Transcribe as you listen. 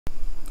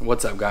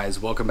What's up, guys?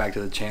 Welcome back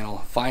to the channel.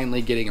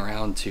 Finally getting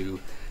around to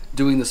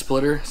doing the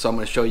splitter, so I'm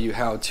going to show you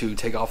how to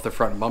take off the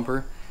front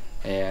bumper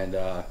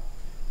and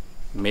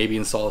maybe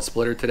install a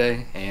splitter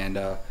today, and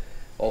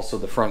also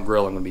the front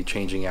grille I'm going to be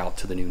changing out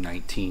to the new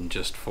 19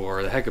 just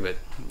for the heck of it.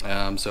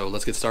 So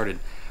let's get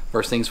started.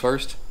 First things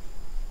first,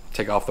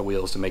 take off the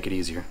wheels to make it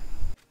easier.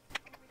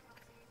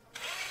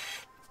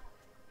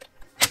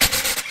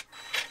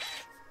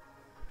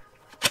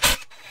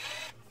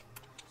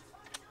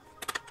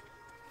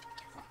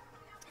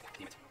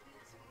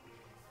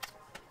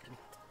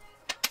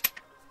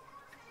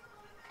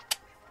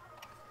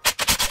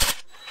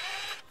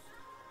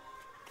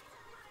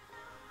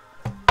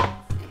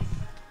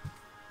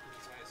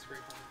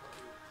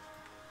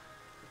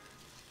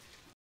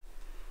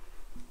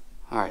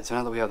 Alright, so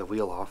now that we have the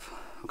wheel off,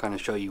 I'll kind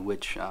of show you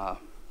which pop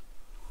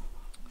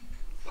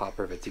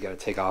rivets you got to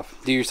take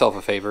off. Do yourself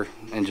a favor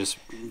and just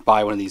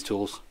buy one of these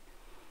tools.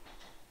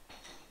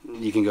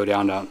 You can go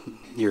down to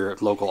your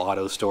local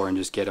auto store and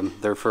just get them.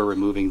 They're for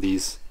removing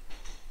these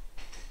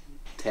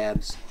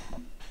tabs.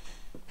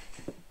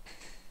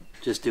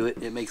 Just do it.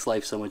 It makes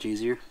life so much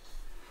easier,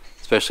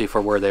 especially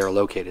for where they are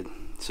located.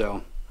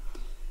 So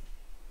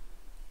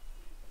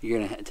you're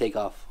going to take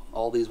off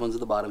all these ones at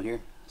the bottom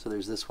here. So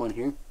there's this one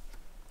here.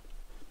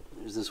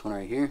 There's this one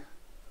right here.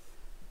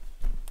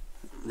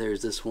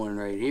 There's this one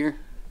right here.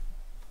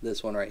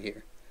 This one right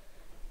here.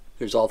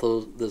 There's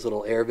also this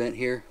little air vent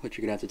here, which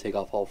you're gonna have to take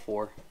off all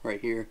four.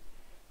 Right here,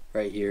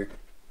 right here,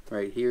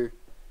 right here,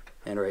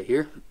 and right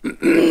here.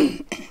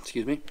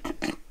 Excuse me.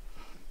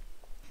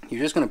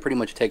 You're just gonna pretty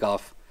much take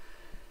off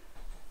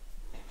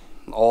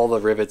all the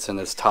rivets in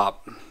this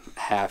top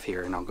half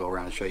here, and I'll go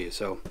around and show you.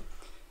 So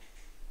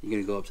you're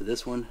gonna go up to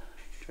this one.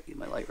 Try to get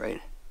my light right.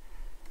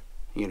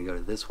 You're gonna go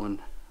to this one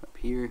up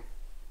here.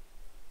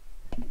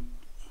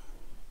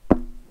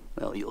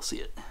 Well, you'll see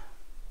it.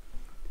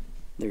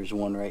 There's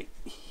one right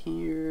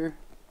here,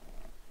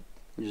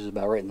 which is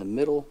about right in the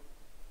middle.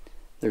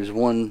 There's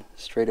one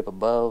straight up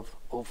above.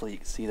 Hopefully you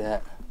can see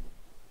that.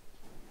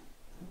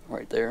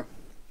 Right there.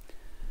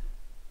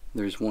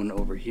 There's one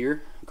over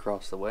here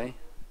across the way.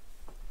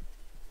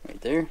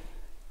 Right there.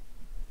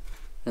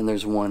 And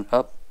there's one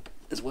up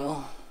as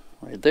well.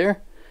 Right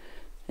there.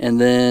 And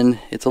then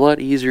it's a lot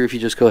easier if you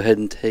just go ahead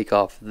and take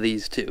off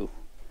these two.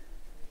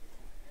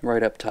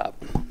 Right up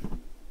top.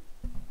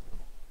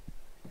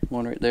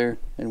 One right there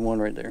and one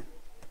right there.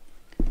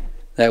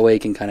 That way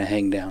it can kind of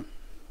hang down.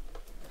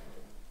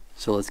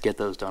 So let's get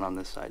those done on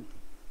this side.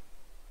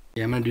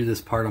 Yeah, I'm going to do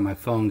this part on my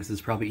phone because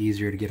it's probably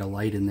easier to get a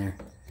light in there.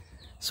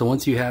 So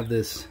once you have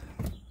this,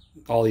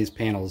 all these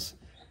panels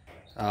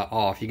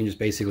off, you can just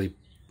basically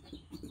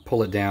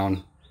pull it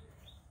down,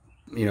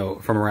 you know,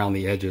 from around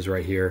the edges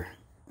right here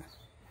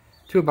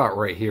to about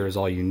right here is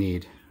all you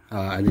need.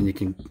 And then you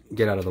can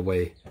get out of the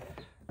way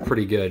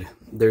pretty good.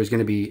 There's going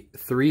to be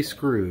 3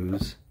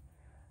 screws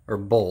or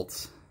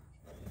bolts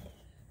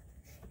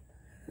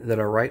that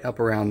are right up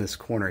around this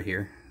corner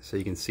here, so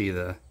you can see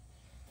the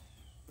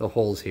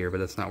holes here, but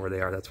that's not where they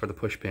are. That's where the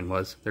push pin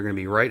was. They're going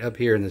to be right up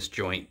here in this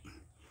joint.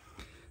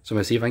 So I'm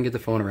going to see if I can get the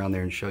phone around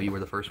there and show you where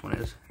the first one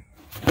is.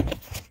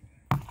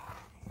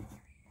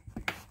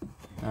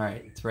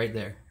 Alright, it's right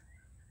there.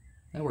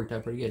 That worked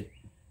out pretty good.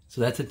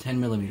 So that's a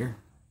 10mm.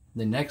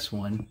 The next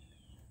one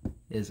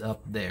is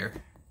up there.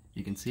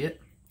 You can see it.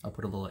 I'll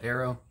put a little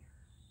arrow,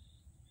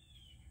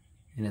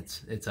 and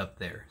it's up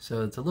there.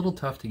 So it's a little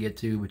tough to get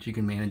to, but you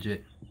can manage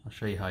it. I'll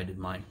show you how I did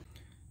mine.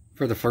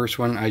 For the first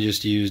one, I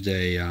just used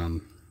a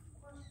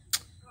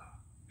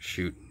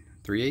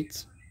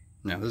 3/8.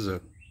 No, this is a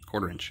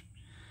 1/4 inch.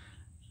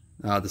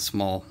 The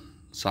small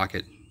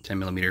socket,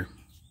 10mm.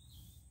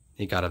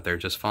 It got up there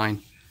just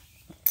fine.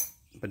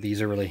 But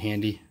these are really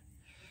handy.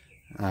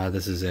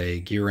 This is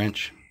a gear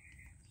wrench.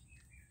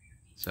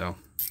 So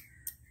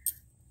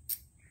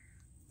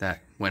that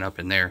went up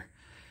in there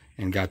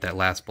and got that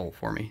last bolt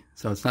for me.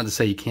 So it's not to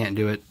say you can't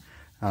do it,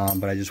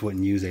 but I just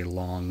wouldn't use a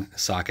long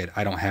socket.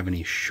 I don't have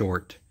any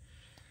short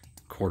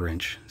 1/4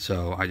 inch,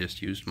 so I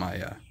just used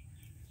my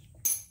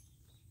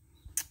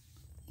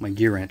my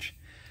gear wrench.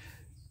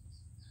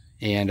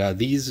 And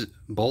these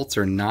bolts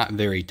are not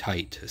very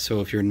tight,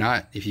 so if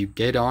you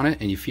get on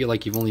it and you feel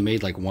like you've only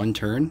made like one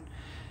turn,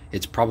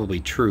 it's probably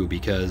true,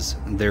 because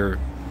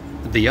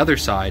the other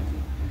side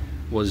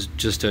was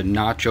just a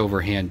notch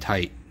over hand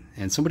tight.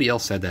 And somebody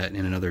else said that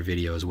in another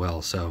video as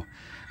well, so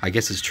I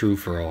guess it's true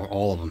for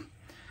all of them.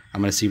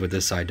 I'm going to see what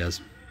this side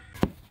does.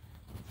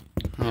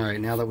 Alright,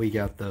 now that we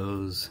got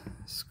those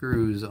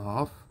screws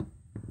off,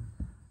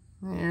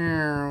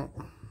 there,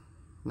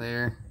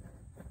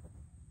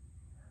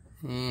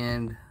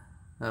 and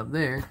up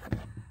there, I'm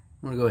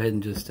going to go ahead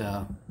and just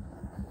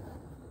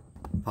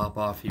pop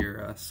off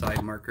your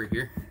side marker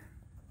here.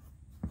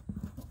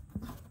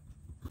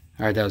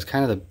 Alright, that was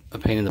kind of a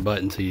pain in the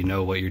butt until you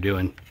know what you're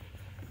doing.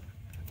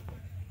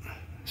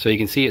 So you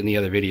can see it in the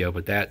other video,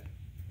 but that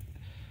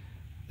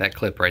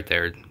clip right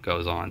there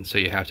goes on. So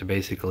you have to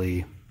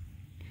basically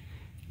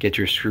get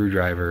your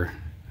screwdriver,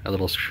 a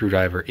little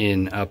screwdriver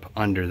in up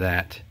under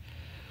that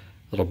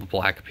little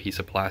black piece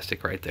of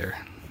plastic right there.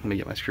 Let me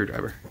get my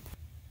screwdriver.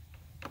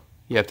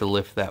 You have to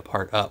lift that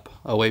part up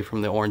away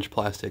from the orange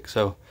plastic,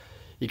 so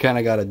you kind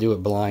of got to do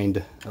it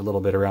blind a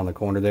little bit around the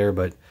corner there,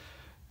 but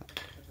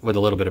with a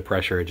little bit of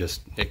pressure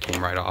it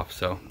came right off,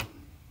 so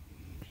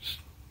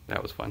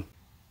that was fun.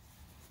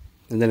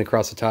 And then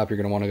across the top you're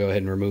going to want to go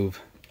ahead and remove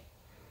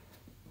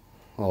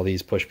all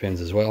these push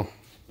pins as well.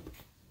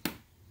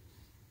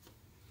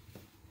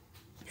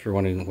 If you're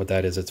wondering what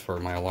that is, it's for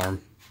my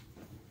alarm.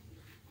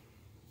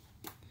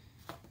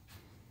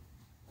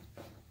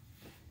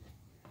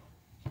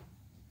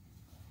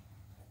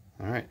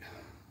 Alright,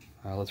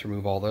 let's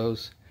remove all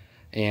those.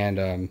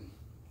 And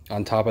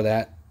on top of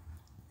that,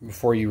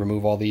 before you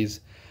remove all these,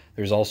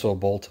 there's also a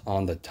bolt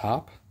on the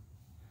top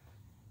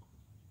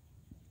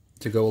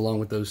to go along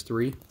with those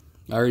three.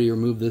 I already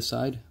removed this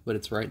side, but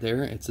it's right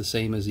there. It's the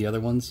same as the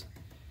other ones,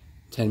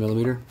 10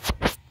 millimeter.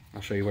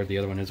 I'll show you where the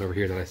other one is over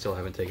here that I still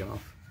haven't taken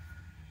off.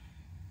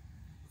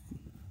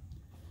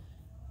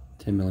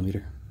 10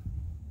 millimeter.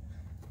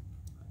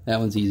 That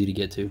one's easy to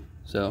get to,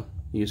 so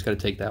you just got to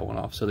take that one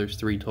off. So there's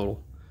 3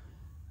 total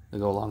that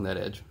go along that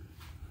edge.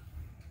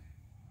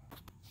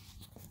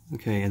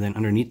 Okay, and then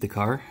underneath the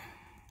car,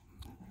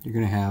 you're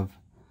going to have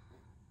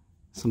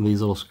some of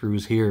these little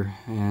screws here,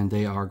 and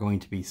they are going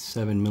to be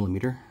 7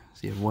 millimeter.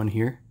 So you have one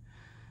here.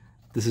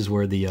 This is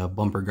where the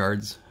bumper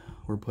guards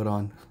were put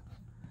on.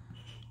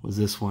 Was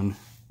this one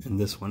and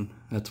this one.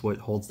 That's what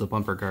holds the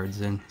bumper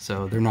guards in,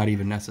 so they're not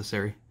even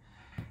necessary.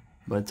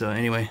 But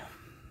anyway,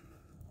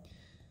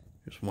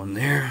 there's one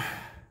there,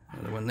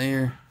 another one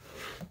there,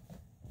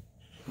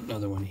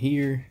 another one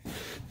here,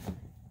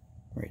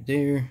 right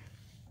there,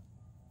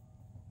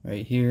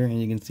 right here, and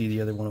you can see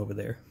the other one over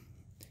there.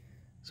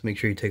 So make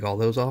sure you take all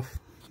those off.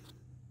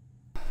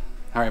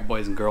 Alright,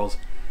 boys and girls,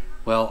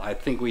 well, I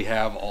think we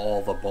have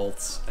all the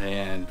bolts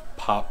and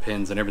pop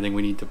pins and everything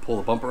we need to pull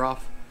the bumper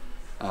off.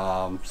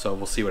 So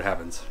we'll see what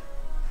happens.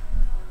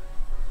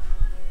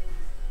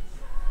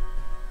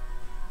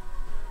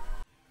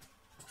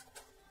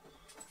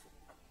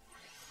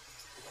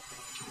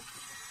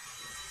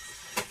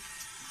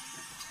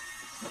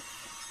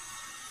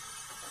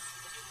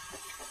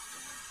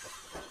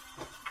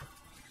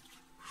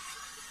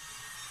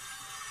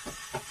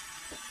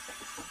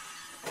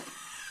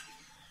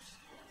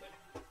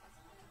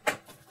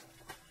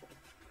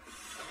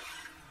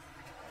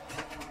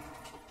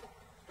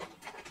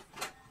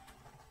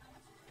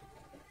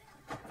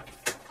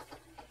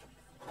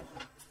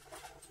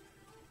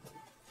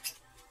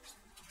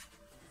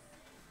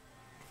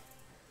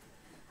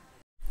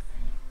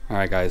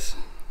 Alright guys,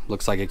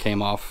 looks like it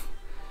came off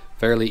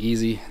fairly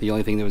easy. The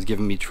only thing that was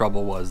giving me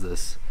trouble was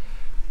this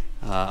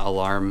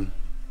alarm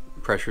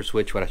pressure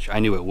switch, which I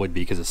knew it would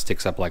be because it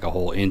sticks up like a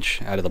whole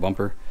inch out of the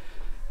bumper.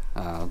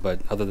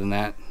 But other than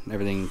that,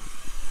 everything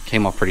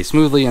came off pretty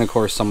smoothly, and of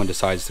course someone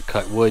decides to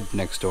cut wood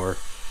next door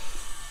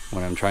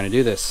when I'm trying to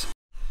do this.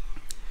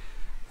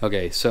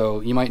 Okay,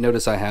 so you might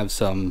notice I have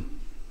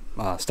some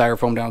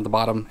styrofoam down at the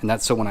bottom, and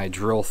that's so when I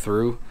drill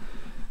through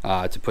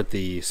to put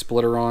the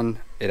splitter on,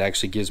 it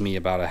actually gives me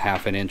about a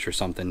 ½ an inch or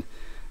something.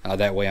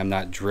 That way I'm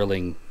not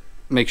drilling,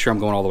 make sure I'm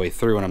going all the way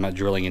through and I'm not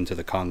drilling into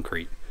the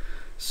concrete.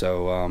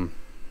 So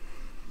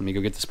let me go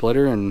get the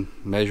splitter and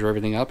measure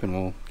everything up and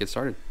we'll get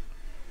started.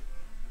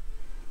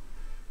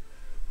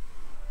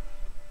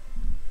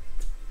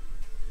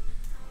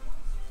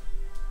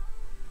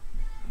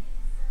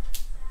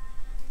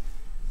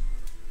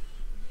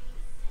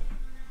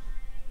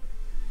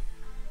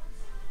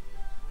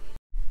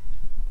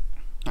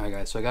 Alright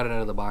guys, so I got it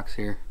out of the box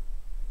here.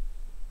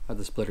 I have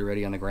the splitter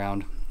ready on the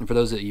ground. And for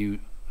those of you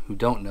who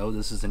don't know,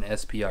 this is an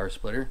SPR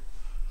splitter.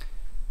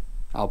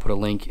 I'll put a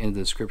link in the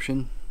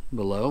description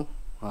below.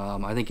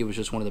 I think it was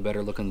just one of the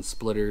better looking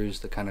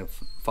splitters that kind of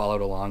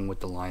followed along with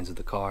the lines of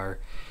the car.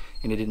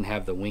 And it didn't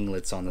have the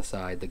winglets on the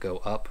side that go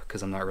up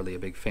because I'm not really a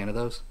big fan of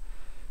those.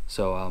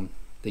 So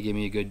they gave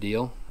me a good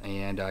deal.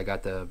 And I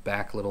got the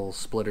back little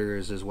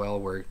splitters as well,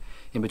 where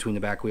in between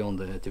the back wheel and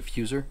the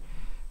diffuser.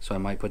 So I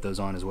might put those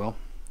on as well.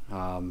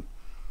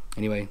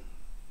 Anyway,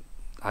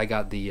 I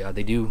got the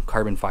they do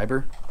carbon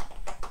fiber,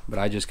 but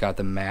I just got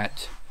the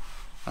matte.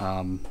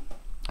 I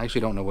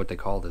actually don't know what they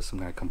call this. Some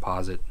kind of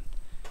composite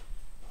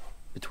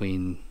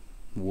between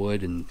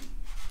wood and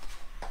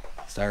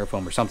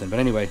styrofoam or something. But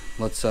anyway,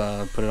 let's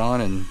put it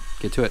on and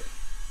get to it.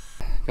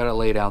 Got it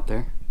laid out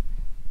there.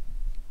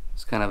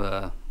 It's kind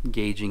of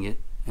gauging it.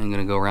 I'm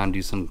gonna go around and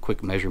do some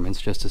quick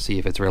measurements just to see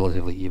if it's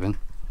relatively even.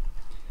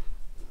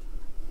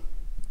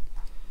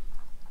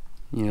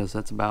 You know, so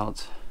that's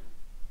about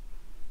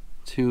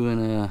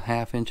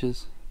 2½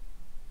 inches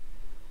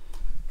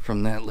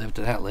from that lip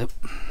to that lip.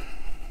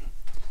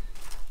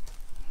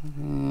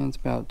 And it's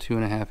about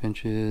 2½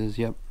 inches,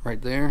 yep,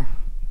 right there.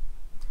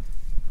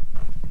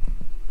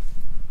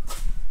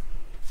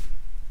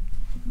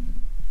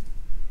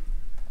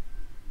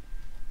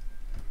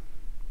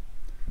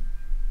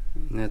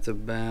 And that's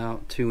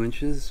about 2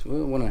 inches,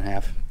 well,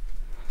 1½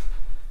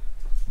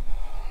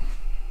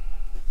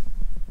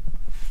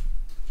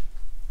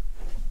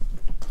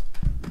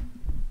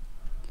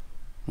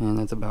 And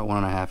that's about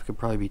 1.5. It could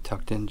probably be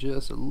tucked in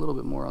just a little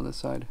bit more on this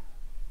side,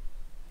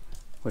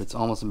 but it's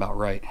almost about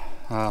right.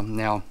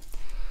 Now,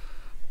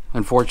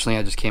 unfortunately,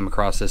 I just came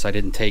across this. I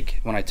didn't take,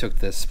 when I took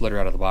this splitter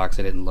out of the box,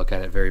 I didn't look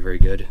at it very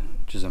good,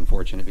 which is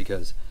unfortunate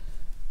because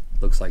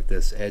it looks like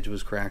this edge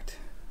was cracked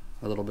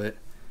a little bit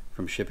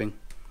from shipping.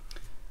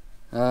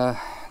 The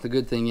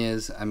good thing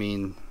is, I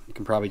mean, you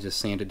can probably just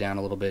sand it down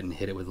a little bit and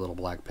hit it with a little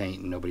black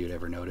paint and nobody would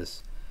ever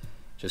notice.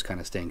 It just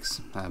kind of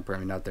stinks.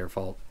 Probably not their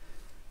fault,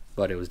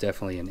 but it was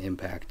definitely an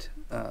impact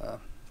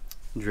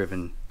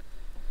driven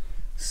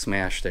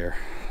smash there.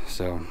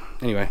 So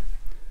anyway,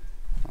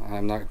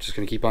 I'm not just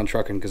going to keep on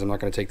trucking because I'm not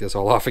going to take this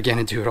all off again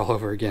and do it all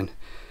over again.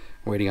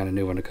 I'm waiting on a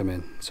new one to come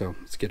in, so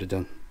let's get it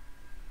done.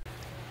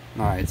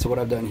 Alright, so what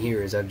I've done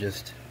here is I've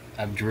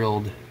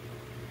drilled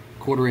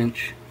 1/4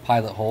 inch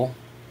pilot hole,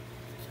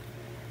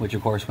 which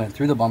of course went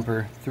through the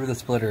bumper, through the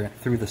splitter,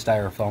 through the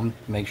styrofoam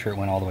to make sure it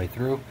went all the way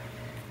through.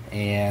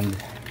 And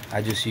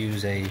I just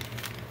use a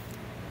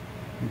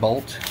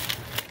bolt.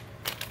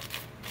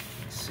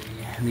 Let's see,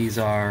 these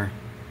are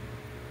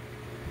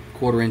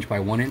 1/4 inch by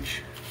 1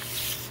 inch.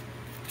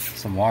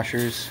 Some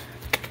washers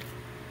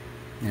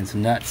and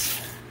some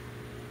nuts.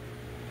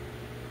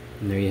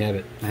 And there you have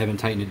it. I haven't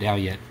tightened it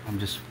down yet. I'm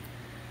just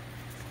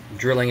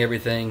drilling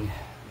everything,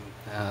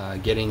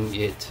 getting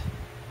it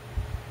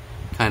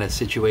kind of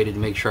situated to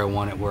make sure I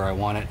want it where I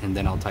want it, and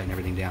then I'll tighten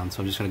everything down.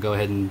 So I'm just going to go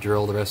ahead and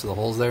drill the rest of the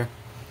holes there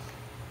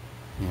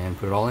and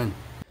put it all in.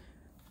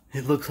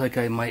 It looks like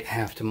I might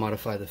have to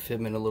modify the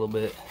fitment a little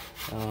bit.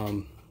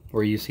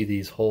 Where you see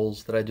these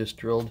holes that I just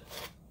drilled,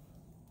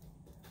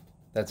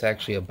 that's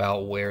actually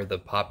about where the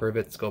pop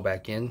rivets go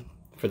back in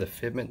for the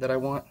fitment that I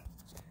want.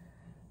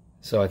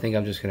 So I think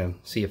I'm just going to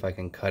see if I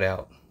can cut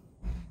out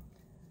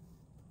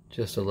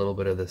just a little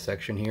bit of this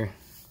section here,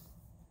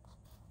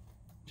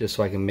 just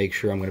so I can make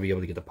sure I'm going to be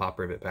able to get the pop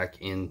rivet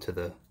back into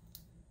the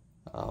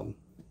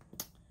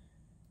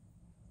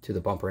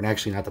bumper, and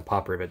actually not the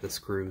pop rivet, the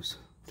screws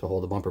to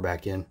hold the bumper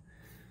back in.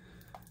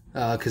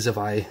 Because if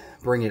I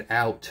bring it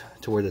out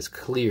to where this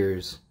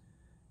clears,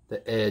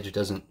 the edge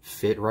doesn't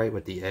fit right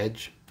with the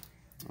edge.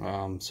 So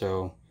I'm going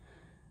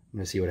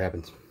to see what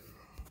happens.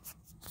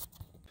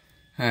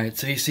 Alright,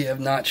 so you see I've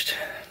notched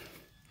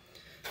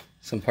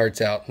some parts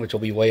out, which will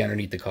be way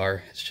underneath the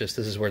car. It's just,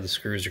 this is where the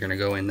screws are going to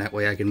go in. That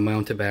way I can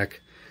mount it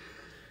back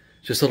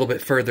just a little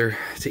bit further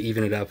to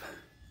even it up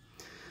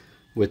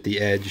with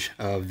the edge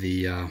of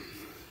the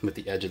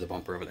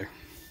bumper over there.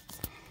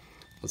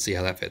 Let's see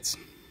how that fits.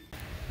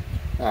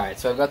 Alright,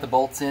 so I've got the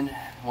bolts in.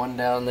 One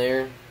down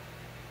there,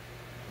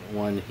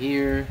 one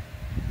here,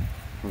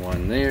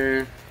 one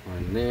there,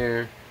 one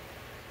there,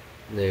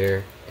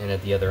 there, and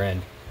at the other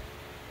end.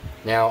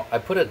 Now, I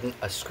put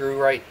a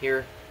screw right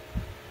here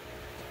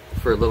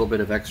for a little bit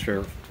of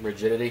extra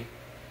rigidity.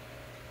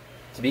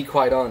 To be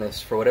quite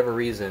honest, for whatever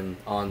reason,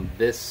 on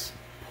this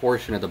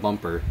portion of the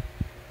bumper,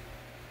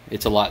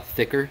 it's a lot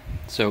thicker,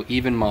 so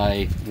even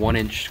my 1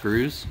 inch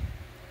screws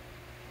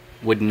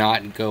would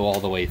not go all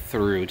the way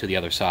through to the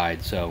other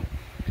side. So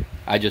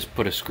I just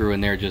put a screw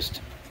in there.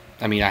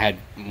 I mean, I had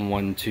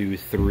 1, 2,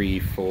 3,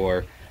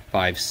 4,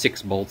 5,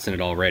 6 bolts in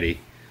it already,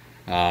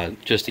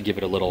 just to give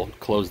it a little,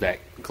 close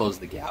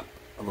the gap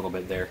a little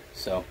bit there.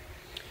 So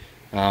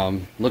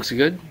looks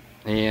good.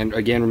 And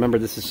again, remember,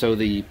 this is so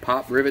the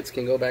pop rivets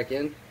can go back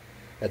in.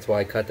 That's why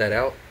I cut that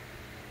out.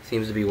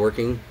 Seems to be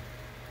working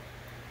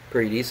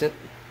pretty decent.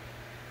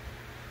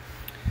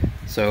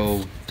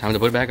 So time to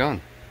put it back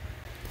on.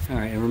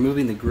 Alright, and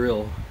removing the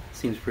grill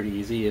seems pretty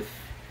easy if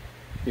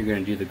you're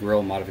going to do the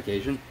grill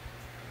modification.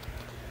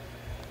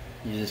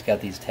 You just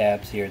got these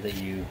tabs here that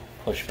you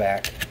push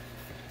back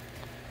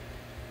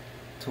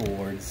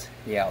towards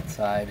the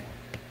outside.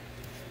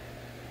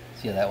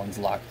 See how that one's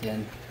locked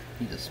in?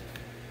 You just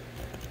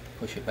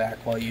push it back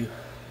while you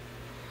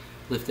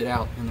lift it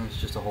out, and there's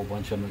just a whole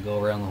bunch of them that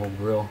go around the whole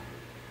grill.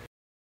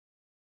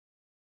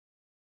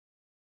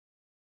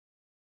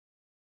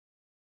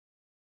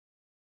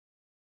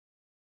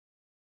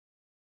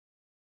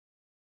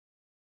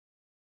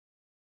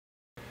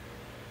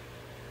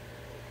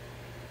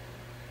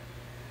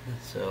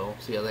 So,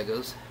 see how that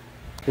goes?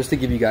 Just to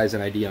give you guys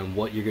an idea on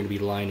what you're going to be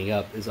lining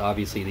up is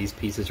obviously these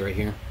pieces right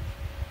here.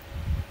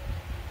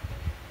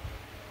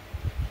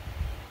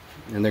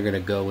 And they're going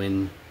to go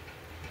in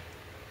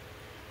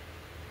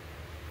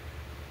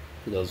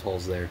those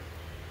holes there.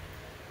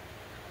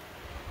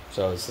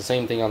 So it's the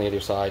same thing on the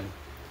other side.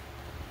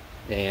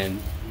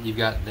 And you've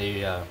got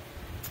the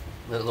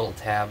little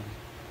tab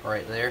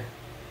right there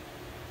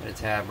and a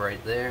tab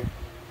right there.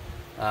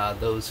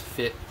 Those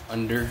fit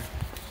under.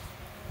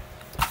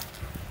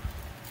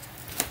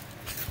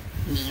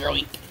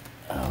 Yoink.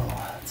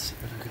 Oh, let's see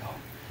where to go.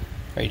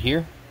 Right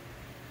here.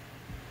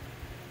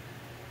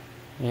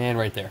 And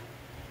right there.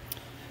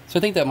 So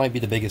I think that might be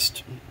the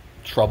biggest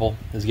trouble,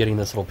 is getting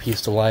this little piece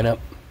to line up.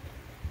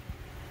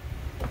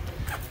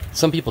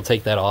 Some people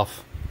take that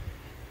off.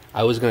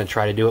 I was going to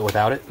try to do it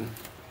without it,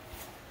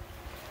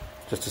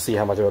 just to see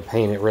how much of a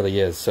pain it really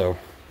is. So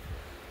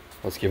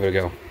let's give it a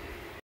go.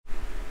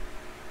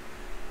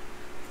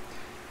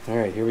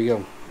 Alright, here we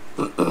go.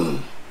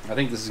 I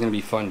think this is going to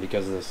be fun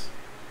because of this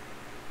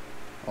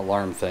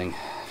alarm thing.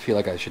 I feel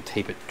like I should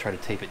try to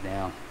tape it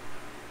down.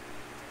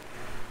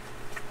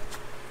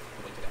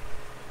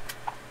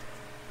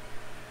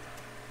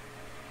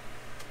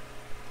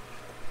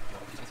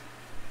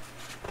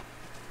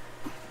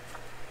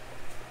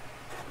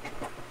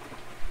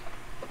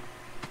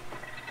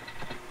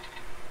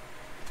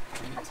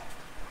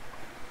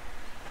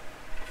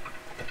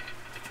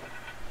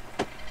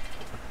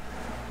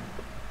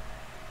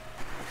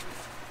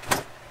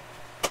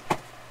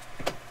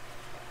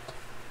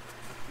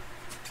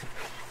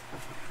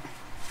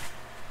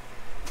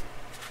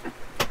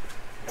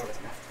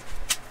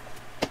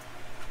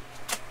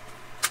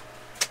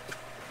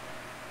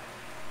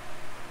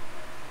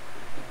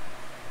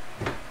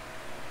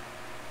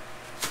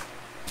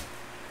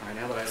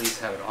 Now that I at least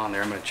have it on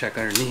there, I'm going to check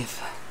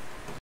underneath.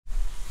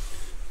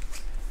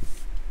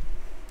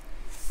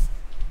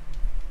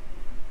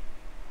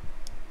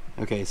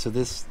 Okay, so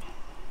this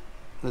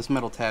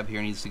metal tab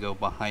here needs to go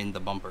behind the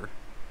bumper.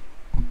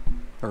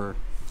 Or,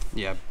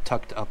 yeah,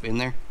 tucked up in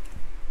there.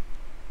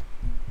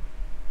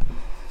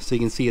 So you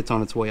can see it's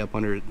on its way up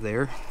under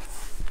there.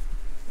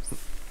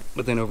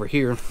 But then over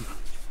here,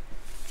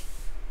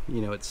 you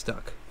know, it's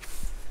stuck.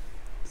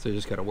 So you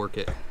just got to work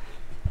it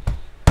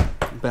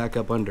back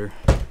up under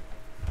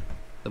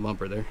the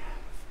bumper there.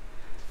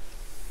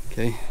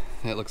 Okay,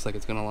 it looks like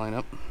it's going to line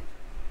up.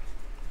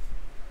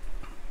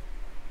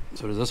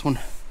 So does this one.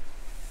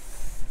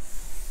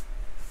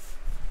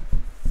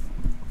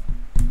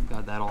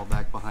 Got that all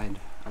back behind,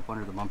 up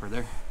under the bumper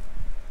there.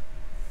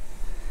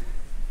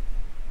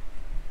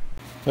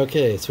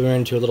 Okay, so we're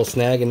into a little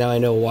snag, and now I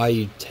know why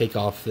you take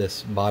off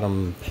this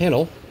bottom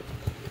panel.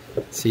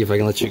 Let's see if I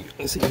can see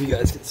if you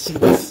guys can see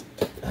this.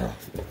 Oh,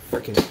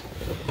 freaking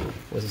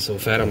wasn't so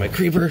fat on my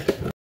creeper.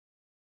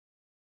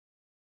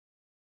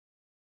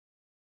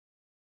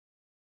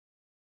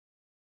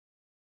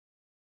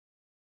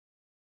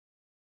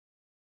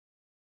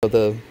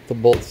 The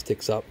bolt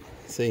sticks up,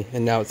 see,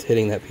 and now it's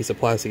hitting that piece of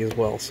plastic as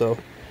well. So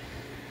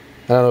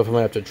I don't know if I'm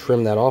gonna have to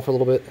trim that off a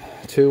little bit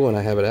too when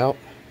I have it out.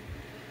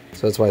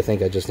 So that's why I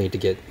think I just need to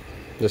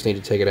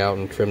take it out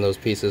and trim those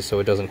pieces so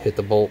it doesn't hit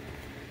the bolt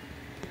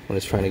when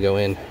it's trying to go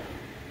in.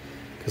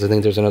 Because I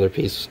think there's another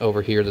piece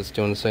over here that's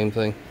doing the same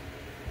thing.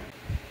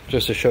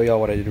 Just to show y'all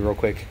what I did real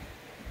quick,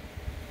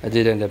 I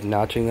did end up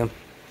notching them,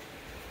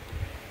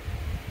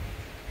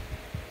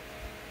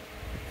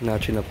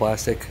 notching the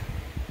plastic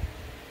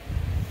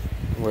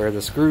where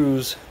the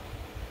screws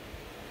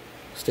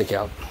stick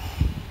out.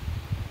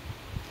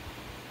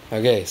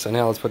 Okay, so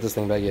now let's put this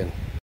thing back in.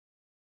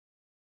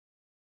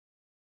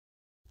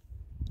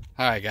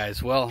 Alright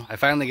guys, well, I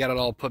finally got it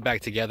all put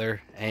back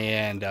together,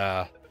 and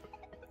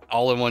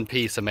all in one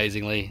piece,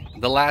 amazingly.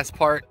 The last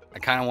part, I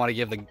kind of want to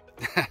give the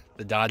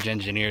the Dodge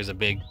engineers a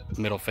big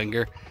middle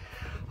finger.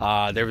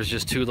 There was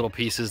just two little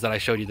pieces that I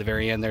showed you at the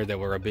very end there that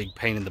were a big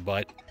pain in the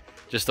butt.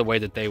 Just the way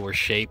that they were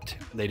shaped,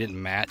 they didn't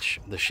match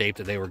the shape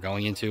that they were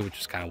going into, which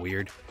is kind of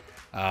weird.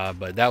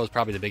 But that was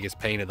probably the biggest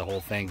pain of the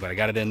whole thing. But I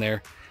got it in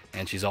there,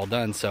 and she's all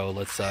done. So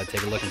let's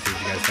take a look and see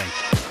what you guys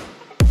think.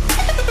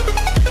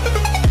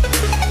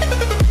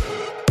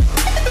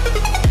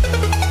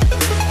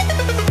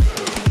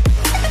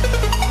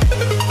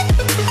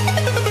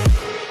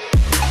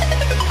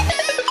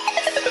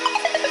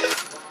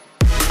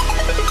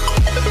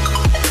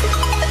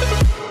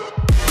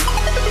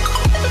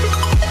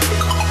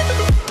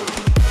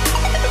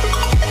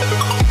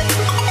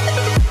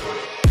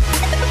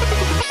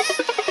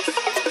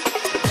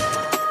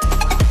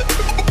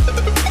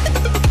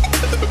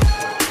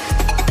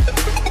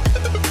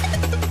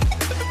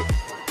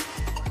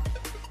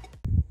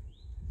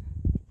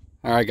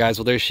 Alright guys,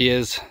 well there she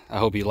is. I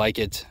hope you like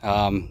it.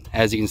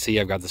 As you can see,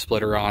 I've got the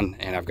splitter on,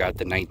 and I've got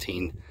the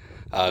 19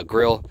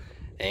 grill.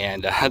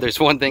 And there's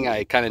one thing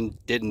I kind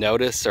of didn't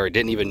notice, or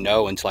didn't even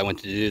know until I went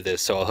to do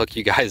this, so I'll hook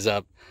you guys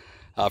up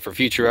for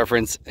future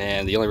reference.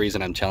 And the only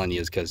reason I'm telling you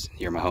is because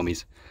you're my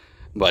homies.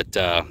 But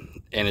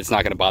and it's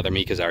not going to bother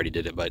me because I already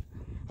did it. But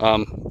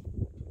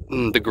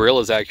the grill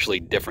is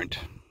actually different.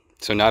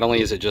 So not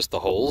only is it just the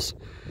holes,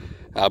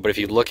 but if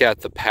you look at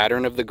the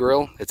pattern of the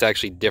grill, it's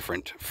actually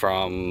different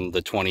from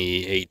the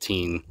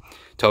 2018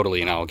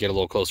 totally, and I'll get a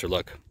little closer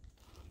look.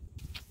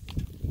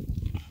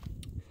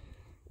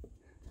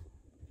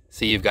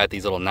 See, you've got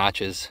these little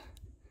notches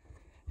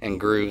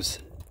and grooves,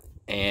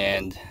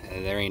 and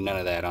there ain't none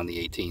of that on the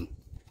 18.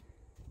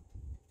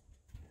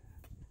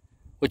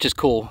 Which is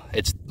cool.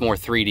 It's more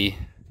 3D.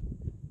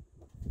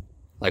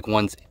 Like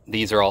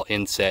these are all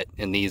inset,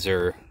 and these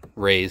are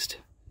raised,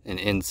 and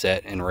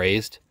inset and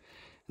raised.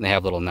 And they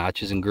have little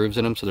notches and grooves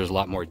in them, so there's a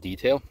lot more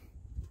detail.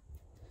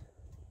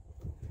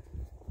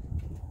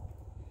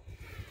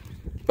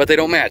 But they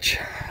don't match.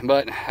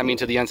 But I mean,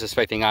 to the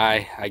unsuspecting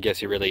eye, I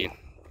guess you really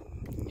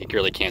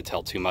can't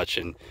tell too much,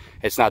 and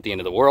it's not the end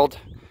of the world.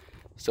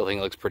 Still think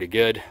it looks pretty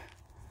good.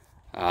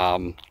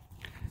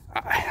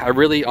 I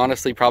really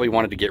honestly probably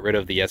wanted to get rid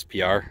of the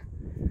SPR.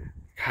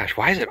 Gosh,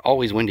 why is it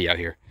always windy out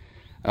here?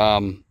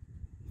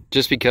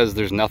 just because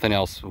there's nothing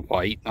else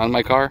white on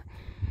my car.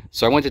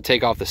 So I went to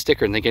take off the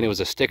sticker thinking it was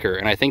a sticker,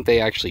 and I think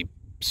they actually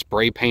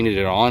spray painted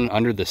it on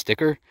under the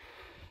sticker.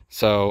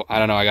 So I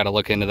don't know, I got to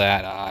look into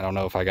that. I don't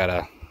know if I got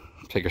to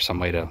figure some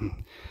way to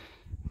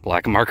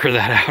black marker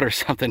that out or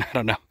something. I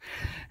don't know.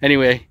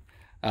 Anyway,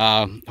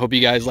 hope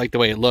you guys like the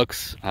way it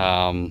looks.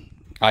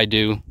 I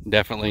do,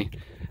 definitely.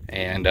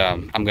 And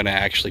I'm going to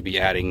actually be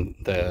adding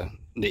the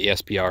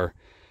ESPR,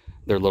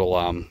 their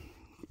little,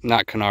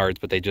 not canards,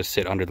 but they just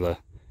sit under the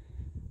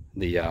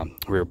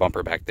rear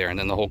bumper back there. And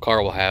then the whole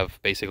car will have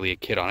basically a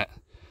kit on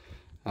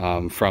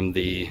it, from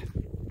the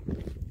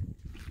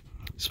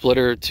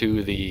splitter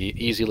to the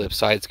easy lift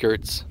side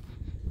skirts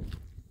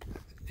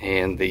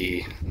and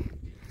the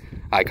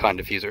icon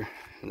diffuser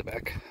in the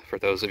back, for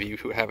those of you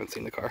who haven't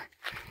seen the car.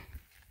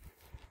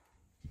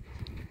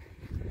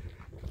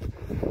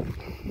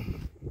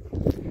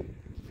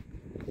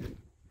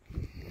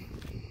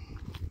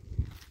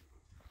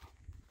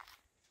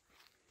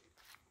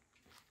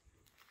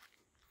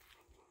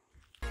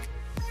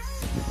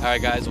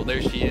 Alright guys, well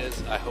there she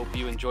is. I hope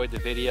you enjoyed the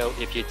video.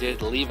 If you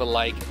did, leave a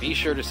like. Be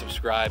sure to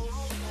subscribe.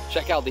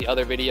 Check out the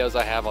other videos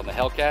I have on the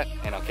Hellcat,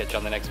 and I'll catch you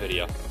on the next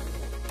video.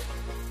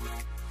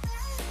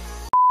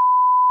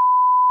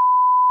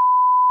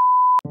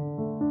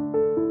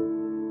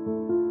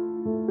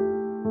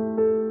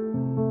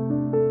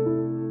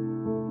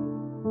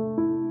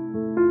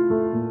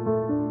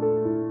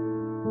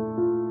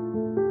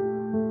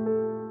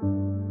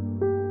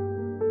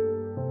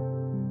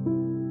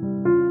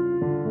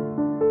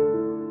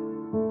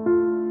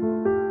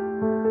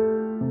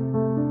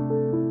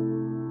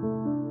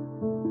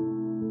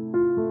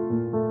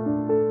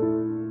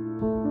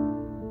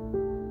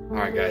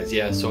 Alright guys,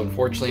 yeah, so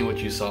unfortunately what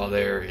you saw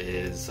there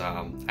is,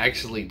 I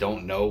actually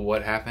don't know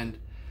what happened.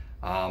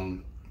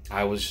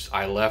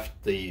 I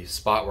left the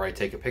spot where I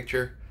take a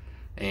picture,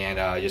 and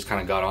I just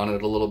kind of got on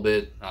it a little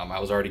bit. I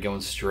was already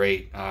going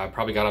straight. I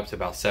probably got up to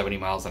about 70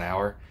 miles an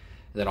hour,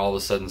 and then all of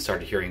a sudden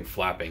started hearing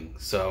flapping.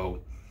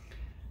 So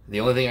the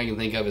only thing I can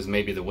think of is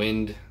maybe the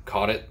wind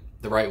caught it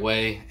the right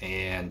way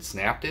and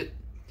snapped it.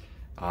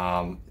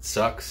 It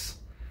sucks.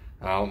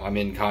 I'm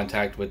in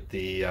contact with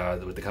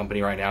the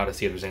company right now to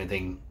see if there's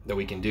anything that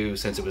we can do,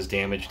 since it was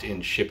damaged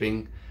in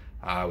shipping.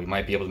 We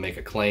might be able to make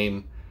a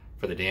claim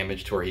for the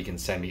damage to where he can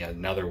send me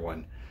another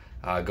one.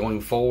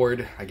 Going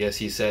forward, I guess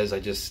he says I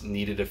just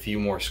needed a few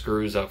more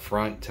screws up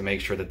front to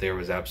make sure that there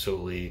was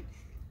absolutely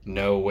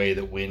no way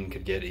that wind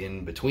could get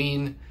in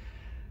between.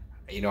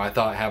 You know, I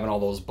thought having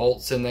all those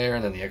bolts in there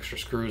and then the extra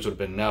screws would have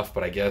been enough,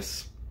 but I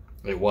guess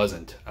it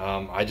wasn't.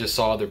 I just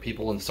saw other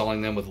people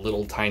installing them with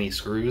little tiny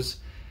screws,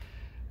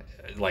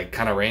 like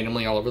kind of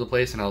randomly all over the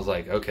place, and I was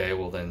like, okay,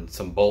 well then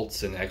some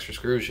bolts and extra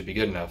screws should be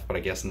good enough, but I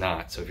guess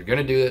not. So if you're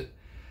gonna do it,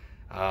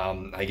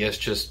 I guess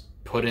just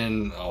put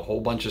in a whole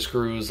bunch of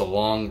screws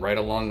right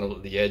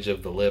along the edge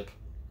of the lip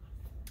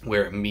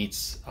where it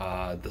meets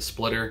the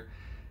splitter,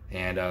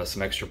 and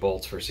some extra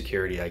bolts for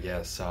security, I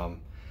guess.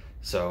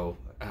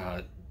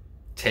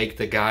 Take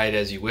the guide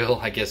as you will.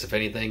 I guess if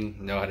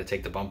anything, know how to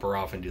take the bumper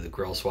off and do the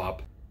grill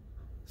swap.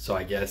 So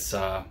I guess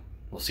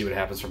we'll see what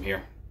happens from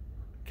here.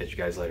 Catch you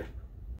guys later.